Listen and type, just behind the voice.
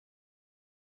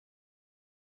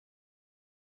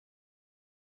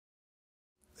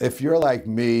If you're like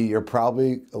me, you're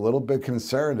probably a little bit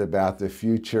concerned about the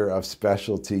future of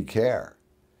specialty care.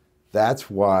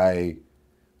 That's why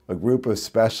a group of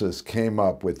specialists came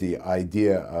up with the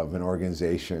idea of an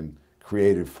organization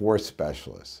created for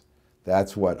specialists.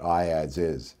 That's what iADS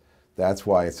is. That's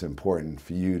why it's important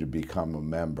for you to become a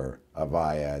member of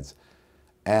iADS.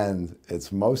 And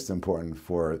it's most important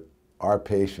for our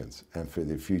patients and for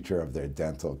the future of their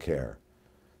dental care.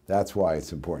 That's why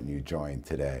it's important you join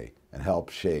today and help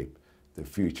shape the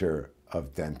future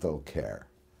of dental care.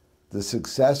 The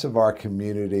success of our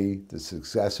community, the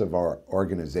success of our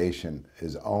organization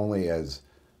is only as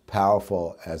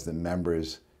powerful as the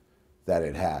members that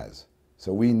it has.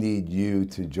 So we need you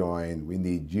to join. We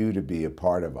need you to be a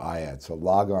part of iADS. So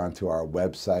log on to our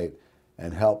website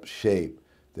and help shape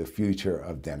the future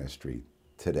of dentistry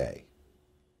today.